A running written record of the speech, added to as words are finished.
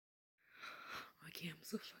Okay, I'm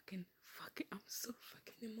so fucking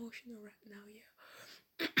emotional right now,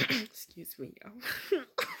 yeah. Excuse me,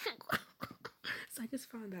 So I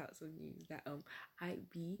just found out some news that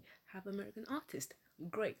HYBE have American artist.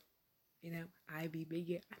 Great, you know, HYBE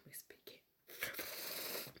big it, I must pick it.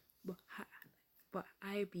 But but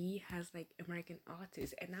HYBE has like American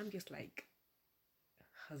artists, and I'm just like,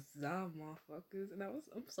 huzzah, motherfuckers! And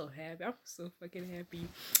I'm so happy. I'm so fucking happy.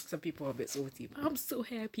 Some people are a bit salty, but I'm so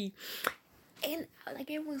happy. And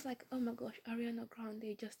like everyone's like, oh my gosh, Ariana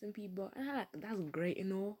Grande, Justin Bieber, and I like that's great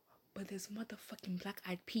and all, but there's motherfucking Black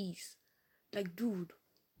Eyed Peas. Like, dude,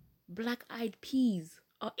 Black Eyed Peas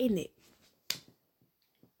are in it.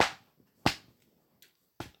 I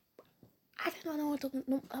don't know what talking.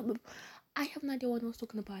 No, I have no idea what I was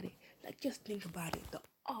talking about it. Like, just think about it. The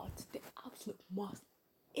art, the absolute must.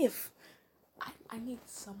 If I need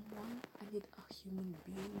someone, I need a human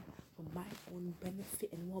being for my own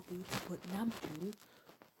benefit and well-being to put Namjoon,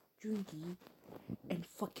 Yoongi, and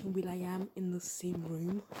fucking Will.i.am in the same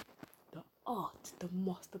room. The art, the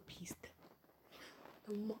masterpiece,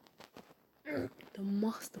 the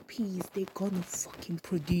masterpiece they're gonna fucking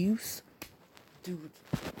produce, dude.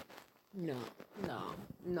 No, no,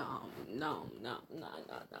 no, no, no, no, no,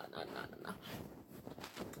 no, no, no, no,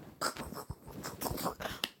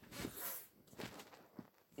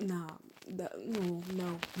 no, no, no,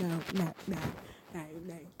 no, no, no, no.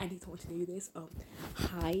 I need someone to do this.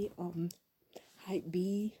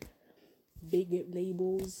 HYBE, big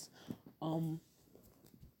labels,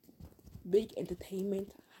 big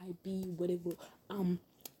entertainment, HYBE, whatever.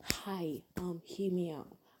 Hi, hear me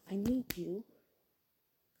out. I need you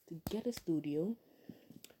to get a studio,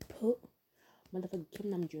 put motherfucking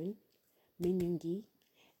Kim Namjoon, Min Yoongi,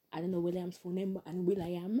 I don't know Will.i.am's full name, and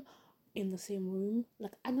Will.i.am in the same room.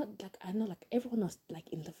 Like I know like everyone else like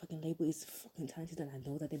in the fucking label is fucking talented, and I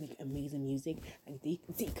know that they make amazing music. Like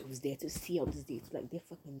Zico was there to see all this date, like they're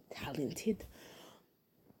fucking talented.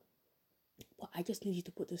 But I just need you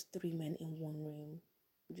to put those three men in one room.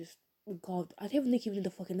 Just God, I don't even think you need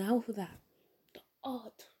the fucking hour for that. The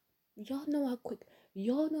art. Y'all know how quick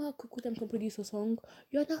them can produce a song.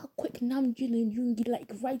 Y'all know how quick Namjoon and Yoongi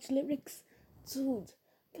like write lyrics. Dude,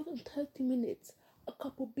 give them 30 minutes. A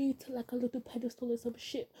couple beats like a little pedestal or some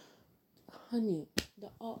shit. Honey, the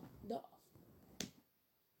art.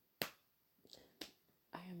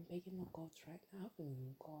 I am begging the gods right now.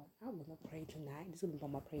 God, I'm gonna pray tonight. This is gonna be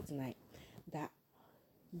my prayer tonight. That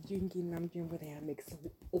Yoongi and Namjoon when they make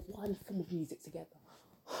one form of music together.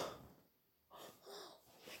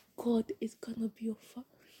 God, it's gonna be a fun.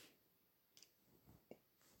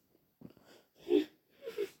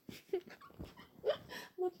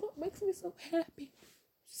 My thought makes me so happy.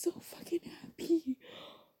 So fucking happy.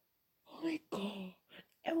 Oh my god.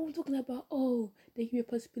 Everyone talking about there could be a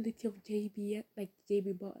possibility of JB like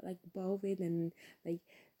Balvin and like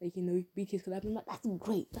you know BTS collab. I'm like, that's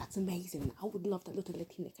great, that's amazing. I would love that little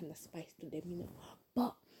Latina kind of spice to them, you know.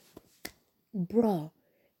 But bruh,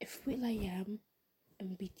 if Will.i.am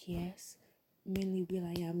and BTS, mainly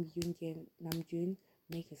Will.i.am, Yoongi and Namjoon,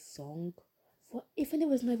 make a song for, even if it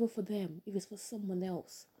was never for them, if it's for someone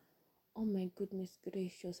else. Oh my goodness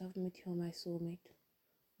gracious, I've met you, my soulmate.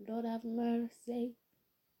 Lord have mercy.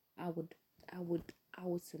 I would, I would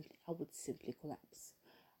simply collapse.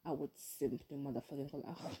 I would simply motherfucking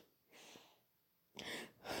collapse.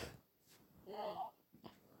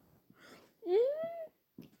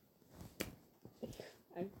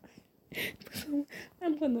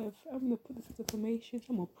 I'm gonna put this into information.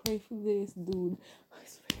 I'm gonna pray for this, dude. I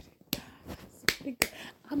swear to God.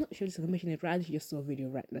 I'm not sure this information is right. I just saw a video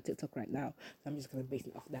right on TikTok right now, so I'm just gonna base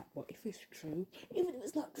it off that. But if it's true, even if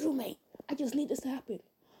it's not true, mate, I just need this to happen.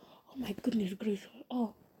 Oh my goodness gracious.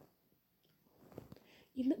 Oh,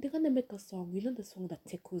 you know they're gonna make a song. You know the song that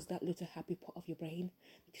tickles that little happy part of your brain.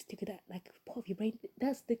 Just tickle that like part of your brain.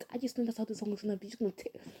 That's the. I just know that's how the song is gonna be. Just gonna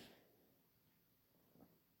tick.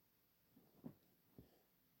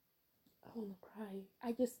 I wanna cry.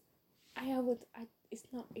 I haven't. It's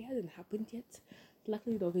not. It hasn't happened yet.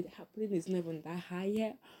 Luckily, though, it happening is never that high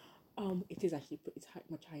yet. It is actually. It's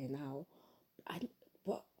much higher now.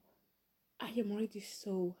 But I am already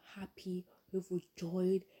so happy,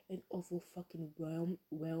 overjoyed, and over fucking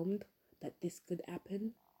whelmed that this could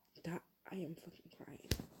happen. That I am fucking crying,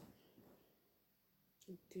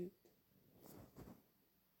 dude.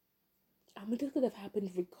 I mean, this could have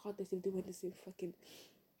happened regardless if they went the same fucking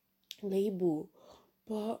label,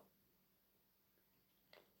 but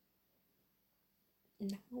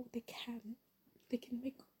now they can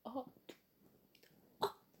make art.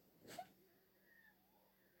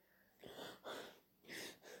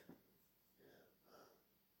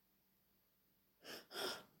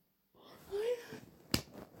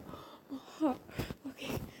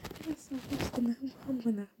 I'm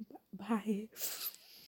gonna buy it.